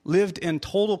 lived in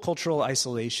total cultural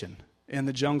isolation in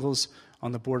the jungles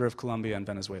on the border of Colombia and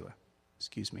Venezuela.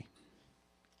 Excuse me.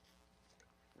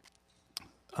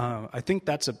 I think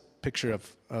that's a picture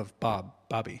of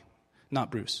Bobby,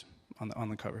 not Bruce, on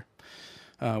the cover.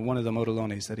 One of the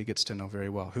Motilones that he gets to know very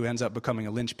well, who ends up becoming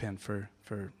a linchpin for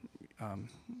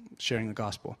sharing the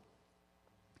gospel.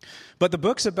 But the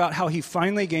book's about how he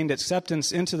finally gained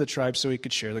acceptance into the tribe so he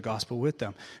could share the gospel with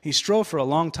them. He strove for a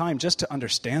long time just to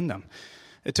understand them.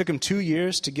 It took him 2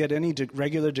 years to get any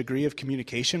regular degree of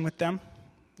communication with them.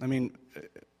 I mean,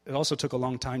 it also took a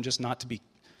long time just not to be,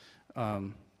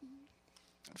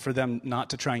 for them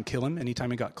not to try and kill him anytime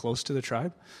he got close to the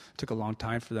tribe. It took a long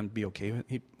time for them to be okay with it.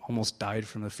 He almost died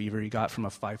from the fever he got from a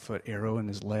 5-foot arrow in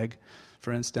his leg,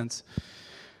 for instance.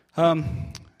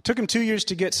 It took him 2 years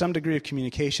to get some degree of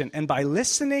communication, and by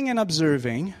listening and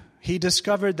observing, he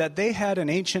discovered that they had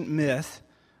an ancient myth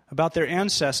about their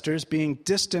ancestors being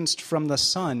distanced from the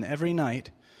sun every night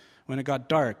when it got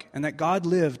dark, and that God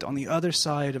lived on the other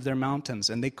side of their mountains,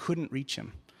 and they couldn't reach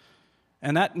him.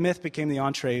 And that myth became the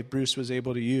entree Bruce was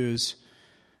able to use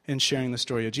in sharing the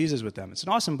story of Jesus with them. It's an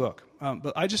awesome book,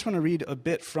 but I just want to read a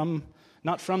bit from,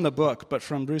 not from the book, but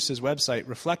from Bruce's website,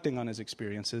 reflecting on his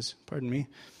experiences. Pardon me.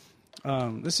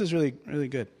 This is really, really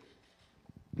good.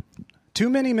 Too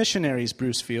many missionaries,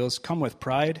 Bruce feels, come with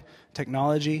pride,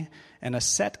 technology, and a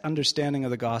set understanding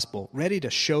of the gospel, ready to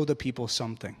show the people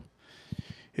something.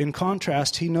 In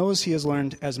contrast, he knows he has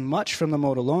learned as much from the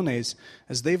Motilones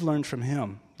as they've learned from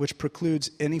him, which precludes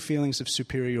any feelings of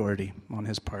superiority on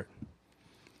his part.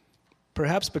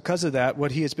 Perhaps because of that,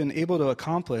 what he has been able to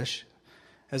accomplish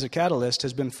as a catalyst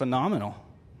has been phenomenal.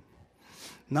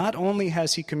 Not only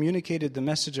has he communicated the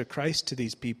message of Christ to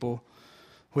these people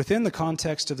within the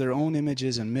context of their own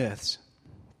images and myths,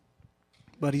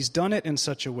 but he's done it in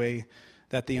such a way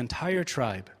that the entire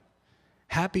tribe,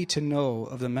 happy to know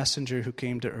of the messenger who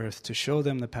came to earth to show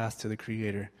them the path to the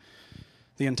Creator,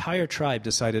 the entire tribe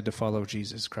decided to follow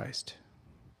Jesus Christ.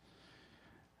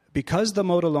 Because the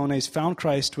Motilones found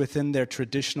Christ within their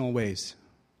traditional ways,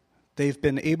 they've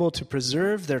been able to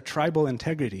preserve their tribal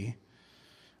integrity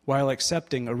while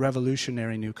accepting a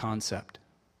revolutionary new concept.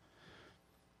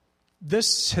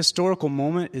 This historical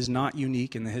moment is not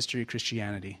unique in the history of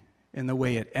Christianity, in the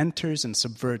way it enters and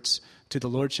subverts to the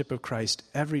lordship of Christ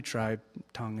every tribe,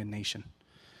 tongue, and nation,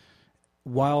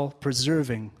 while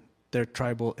preserving their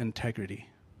tribal integrity.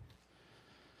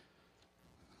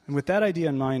 And with that idea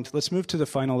in mind, let's move to the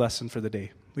final lesson for the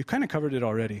day. We've kind of covered it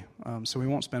already, so we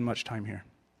won't spend much time here.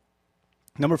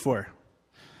 Number 4,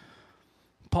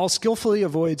 Paul skillfully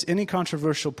avoids any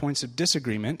controversial points of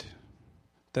disagreement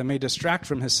that may distract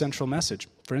from his central message.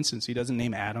 For instance, he doesn't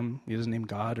name Adam, he doesn't name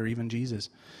God, or even Jesus,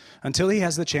 until he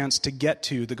has the chance to get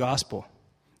to the gospel.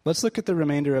 Let's look at the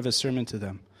remainder of his sermon to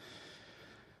them.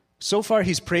 So far,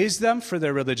 he's praised them for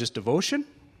their religious devotion,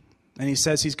 and he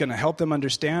says he's going to help them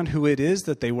understand who it is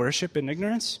that they worship in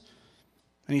ignorance.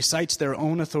 And he cites their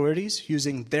own authorities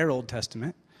using their Old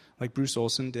Testament, like Bruce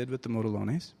Olson did with the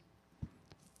Motilones.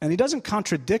 And he doesn't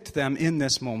contradict them in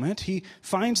this moment. He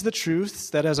finds the truths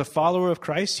that as a follower of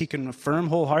Christ, he can affirm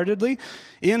wholeheartedly.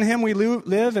 In him we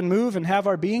live and move and have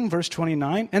our being, verse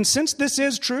 29. And since this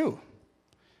is true,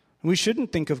 we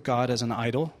shouldn't think of God as an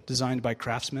idol designed by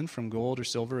craftsmen from gold or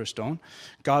silver or stone.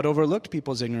 God overlooked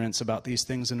people's ignorance about these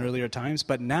things in earlier times,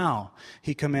 but now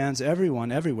he commands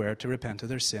everyone everywhere to repent of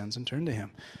their sins and turn to him.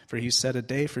 For he set a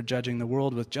day for judging the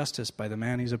world with justice by the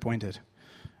man he's appointed.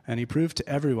 And he proved to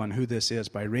everyone who this is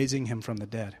by raising him from the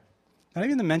dead. Not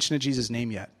even the mention of Jesus'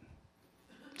 name yet.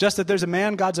 Just that there's a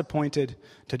man God's appointed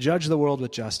to judge the world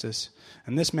with justice.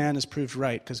 And this man is proved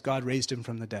right because God raised him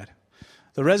from the dead.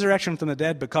 The resurrection from the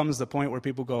dead becomes the point where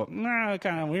people go, nah,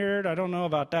 kind of weird, I don't know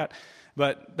about that.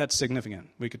 But that's significant.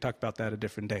 We could talk about that a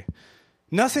different day.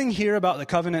 Nothing here about the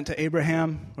covenant to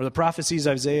Abraham or the prophecies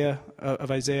of Isaiah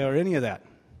or any of that.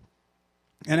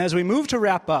 And as we move to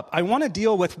wrap up, I want to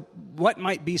deal with what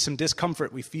might be some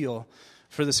discomfort we feel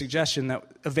for the suggestion that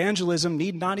evangelism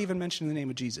need not even mention the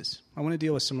name of Jesus. I want to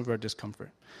deal with some of our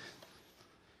discomfort.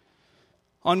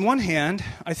 On one hand,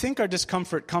 I think our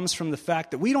discomfort comes from the fact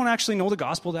that we don't actually know the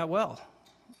gospel that well.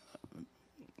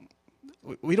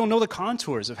 We don't know the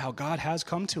contours of how God has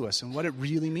come to us and what it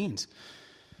really means.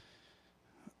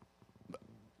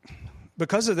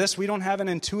 Because of this, we don't have an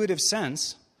intuitive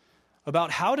sense about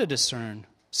how to discern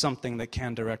something that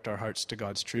can direct our hearts to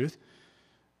God's truth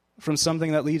from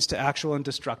something that leads to actual and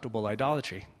destructible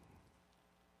idolatry.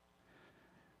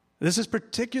 This is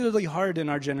particularly hard in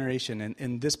our generation,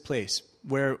 in this place,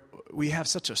 where we have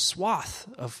such a swath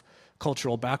of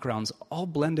cultural backgrounds all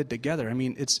blended together. I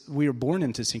mean, we are born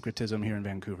into syncretism here in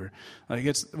Vancouver. Like,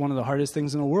 it's one of the hardest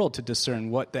things in the world to discern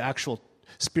what the actual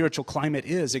spiritual climate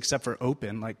is, except for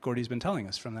open, like Gordy's been telling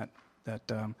us from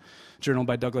that journal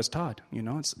by Douglas Todd. You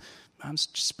know, I'm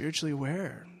spiritually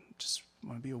aware. Just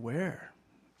want to be aware.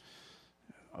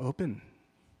 Open.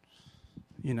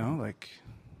 You know, like,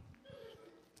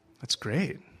 that's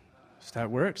great. If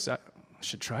that works, I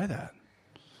should try that.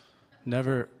 I've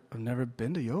never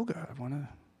been to yoga. I want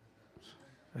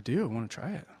to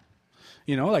try it.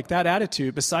 You know, like that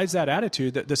attitude, besides that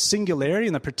attitude, the singularity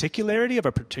and the particularity of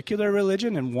a particular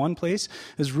religion in one place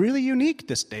is really unique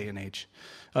this day and age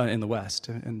in the West,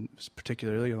 and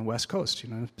particularly on the West Coast, you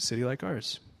know, a city like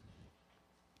ours.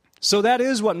 So that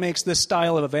is what makes this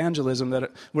style of evangelism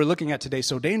that we're looking at today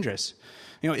so dangerous.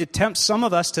 You know, it tempts some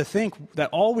of us to think that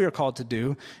all we are called to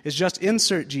do is just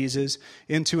insert Jesus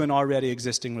into an already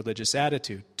existing religious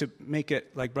attitude, to make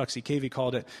it, like Bruxy Cavey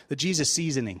called it, the Jesus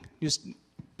seasoning. Just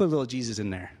put a little Jesus in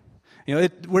there. You know,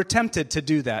 we're tempted to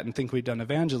do that and think we've done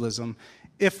evangelism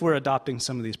if we're adopting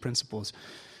some of these principles.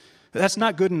 But that's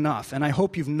not good enough, and I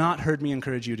hope you've not heard me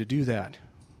encourage you to do that.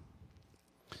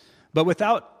 But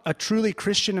without a truly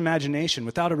Christian imagination,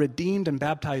 without a redeemed and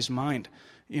baptized mind,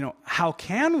 you know, how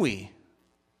can we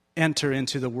enter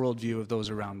into the worldview of those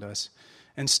around us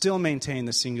and still maintain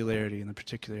the singularity and the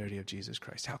particularity of Jesus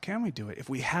Christ? How can we do it if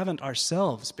we haven't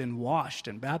ourselves been washed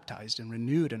and baptized and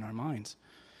renewed in our minds?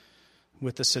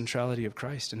 with the centrality of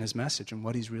Christ and his message and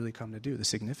what he's really come to do, the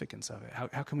significance of it?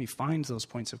 How can we find those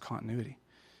points of continuity?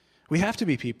 We have to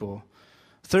be people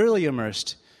thoroughly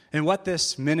immersed in what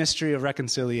this ministry of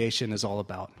reconciliation is all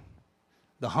about.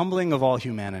 The humbling of all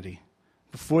humanity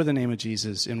before the name of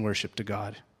Jesus in worship to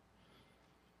God.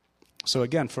 So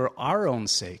again, for our own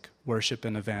sake, worship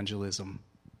and evangelism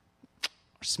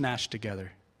are smashed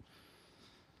together.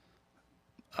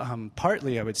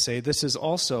 Partly, I would say, this is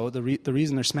also, the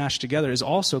reason they're smashed together is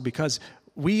also because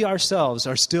we ourselves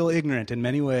are still ignorant in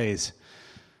many ways.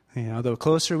 You know, the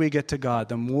closer we get to God,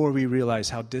 the more we realize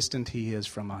how distant he is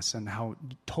from us and how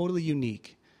totally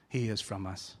unique he is from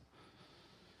us.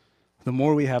 The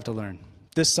more we have to learn.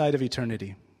 This side of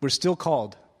eternity, we're still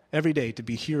called every day to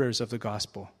be hearers of the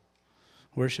gospel.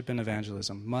 Worship and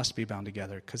evangelism must be bound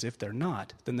together, because if they're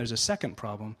not, then there's a second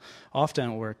problem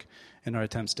often at work in our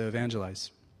attempts to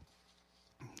evangelize.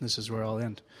 This is where I'll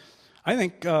end. I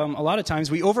think a lot of times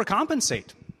we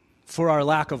overcompensate for our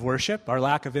lack of worship, our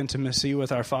lack of intimacy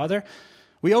with our Father.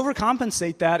 We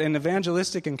overcompensate that in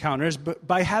evangelistic encounters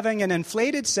by having an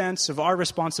inflated sense of our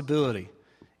responsibility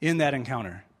in that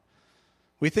encounter.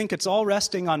 We think it's all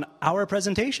resting on our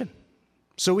presentation.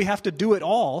 So we have to do it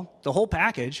all, the whole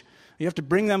package. You have to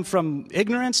bring them from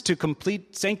ignorance to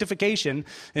complete sanctification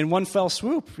in one fell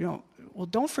swoop. You know, well,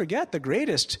 don't forget the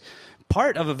greatest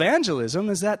part of evangelism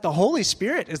is that the Holy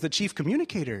Spirit is the chief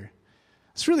communicator.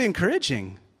 It's really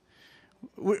encouraging.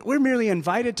 We're merely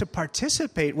invited to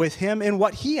participate with him in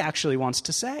what he actually wants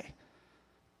to say.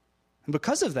 And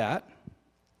because of that,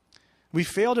 we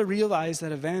fail to realize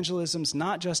that evangelism's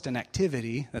not just an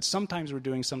activity that sometimes we're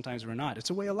doing, sometimes we're not. It's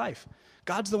a way of life.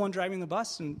 God's the one driving the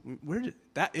bus, and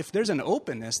if there's an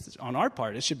openness on our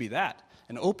part, it should be that,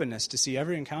 an openness to see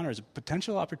every encounter as a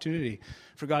potential opportunity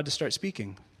for God to start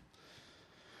speaking.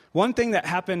 One thing that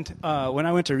happened when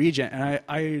I went to Regent, and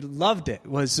I loved it,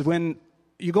 was when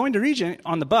you go into Regent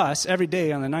on the bus every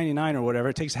day on the 99 or whatever,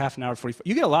 it takes half an hour, 45.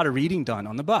 You get a lot of reading done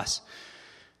on the bus.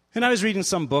 And I was reading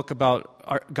some book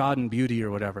about God and beauty or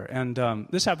whatever, and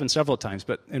this happened several times,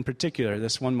 but in particular,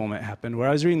 this one moment happened where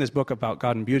I was reading this book about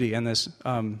God and beauty, and this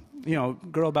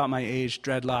girl about my age,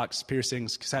 dreadlocks,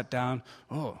 piercings, sat down.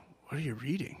 Oh, what are you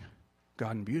reading?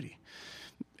 God and beauty.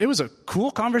 It was a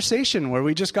cool conversation where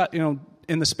we just got,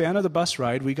 in the span of the bus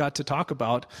ride, we got to talk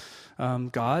about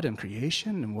God and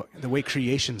creation and the way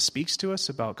creation speaks to us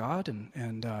about God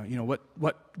and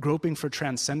what groping for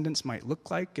transcendence might look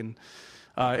like. And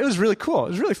it was really cool. It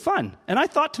was really fun. And I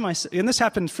thought to myself, and this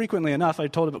happened frequently enough, I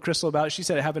told Crystal about it. She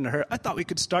said it happened to her. I thought we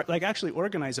could start, actually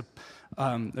organize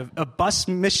a bus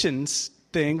missions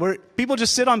thing where people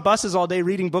just sit on buses all day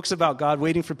reading books about God,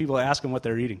 waiting for people to ask them what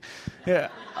they're reading. Yeah,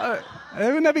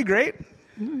 wouldn't that be great?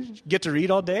 Get to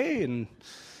read all day and,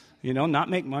 not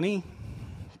make money.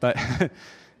 But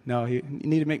no, you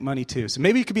need to make money too. So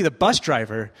maybe you could be the bus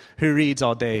driver who reads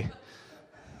all day.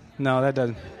 No, that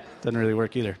doesn't really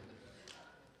work either.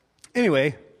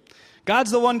 Anyway,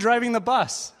 God's the one driving the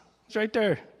bus. It's right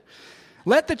there.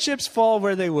 Let the chips fall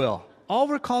where they will. All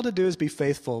we're called to do is be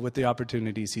faithful with the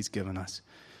opportunities he's given us.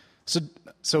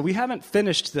 So we haven't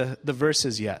finished the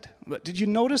verses yet. But did you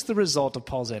notice the result of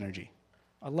Paul's energy?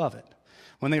 I love it.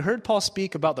 When they heard Paul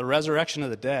speak about the resurrection of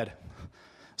the dead,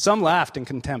 some laughed in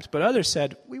contempt, but others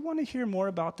said, we want to hear more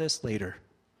about this later.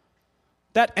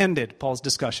 That ended Paul's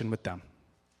discussion with them.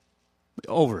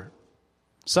 Over.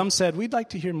 Some said, we'd like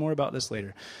to hear more about this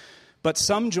later. But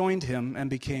some joined him and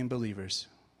became believers.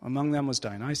 Among them was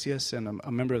Dionysius and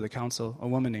a member of the council, a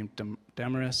woman named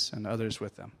Damaris, and others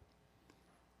with them.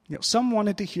 Some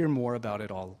wanted to hear more about it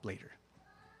all later.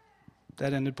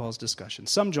 That ended Paul's discussion.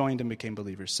 Some joined and became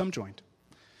believers. Some joined.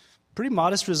 Pretty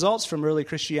modest results from early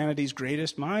Christianity's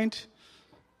greatest mind.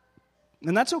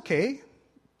 And that's okay.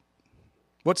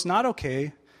 What's not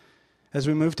okay, as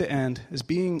we move to end,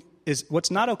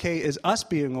 what's not okay is us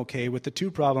being okay with the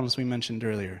two problems we mentioned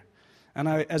earlier. And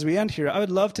as we end here, I would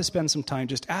love to spend some time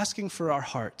just asking for our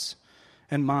hearts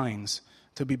and minds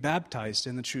to be baptized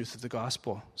in the truth of the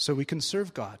gospel so we can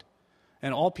serve God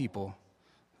and all people,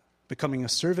 becoming a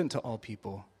servant to all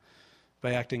people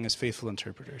by acting as faithful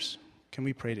interpreters. Can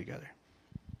we pray together?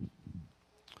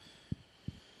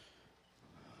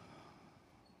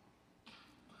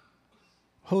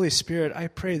 Holy Spirit, I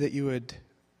pray that you would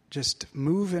just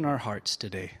move in our hearts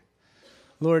today.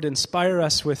 Lord, inspire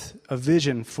us with a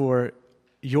vision for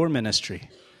your ministry,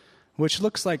 which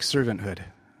looks like servanthood.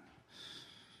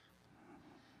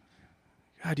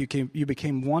 God, you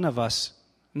became one of us,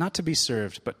 not to be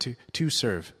served, but to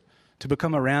serve, to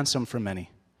become a ransom for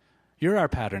many. You're our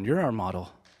pattern. You're our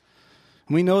model.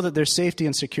 We know that there's safety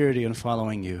and security in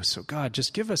following you. So God,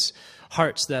 just give us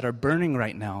hearts that are burning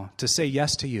right now to say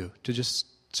yes to you, to just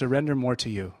surrender more to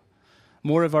you.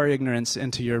 More of our ignorance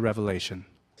into your revelation.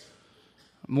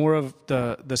 More of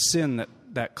the sin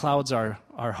that clouds our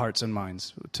hearts and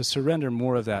minds. To surrender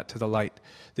more of that to the light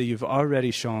that you've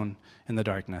already shown in the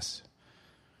darkness.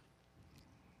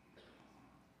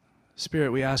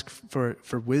 Spirit, we ask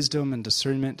for wisdom and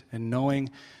discernment and knowing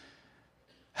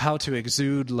how to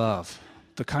exude love.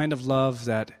 The kind of love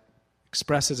that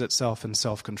expresses itself in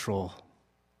self-control.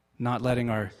 Not letting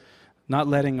our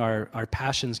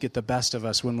passions get the best of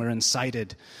us when we're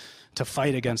incited to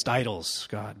fight against idols,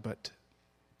 God, but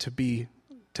to be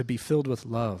filled with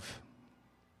love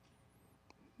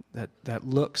that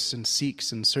looks and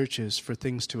seeks and searches for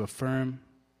things to affirm,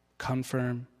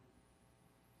 confirm,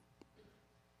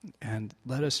 and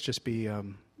let us just be,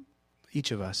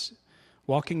 each of us,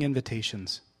 walking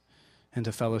invitations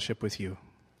into fellowship with you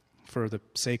for the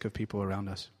sake of people around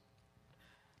us.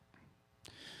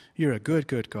 You're a good,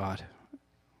 good God.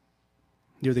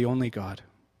 You're the only God.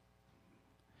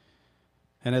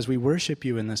 And as we worship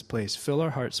you in this place, fill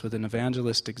our hearts with an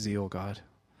evangelistic zeal, God.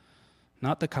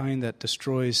 Not the kind that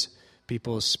destroys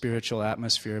people's spiritual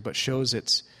atmosphere, but shows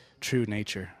its true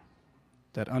nature,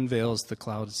 that unveils the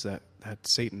clouds that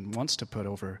Satan wants to put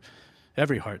over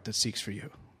every heart that seeks for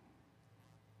you.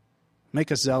 Make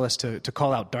us zealous to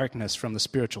call out darkness from the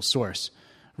spiritual source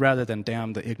rather than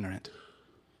damn the ignorant.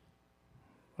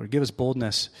 Or give us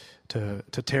boldness to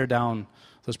tear down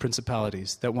those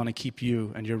principalities that want to keep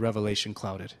you and your revelation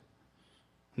clouded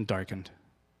and darkened.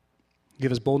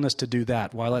 Give us boldness to do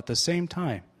that while at the same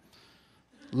time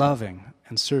loving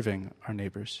and serving our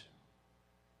neighbors.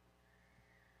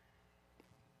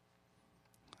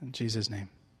 In Jesus' name.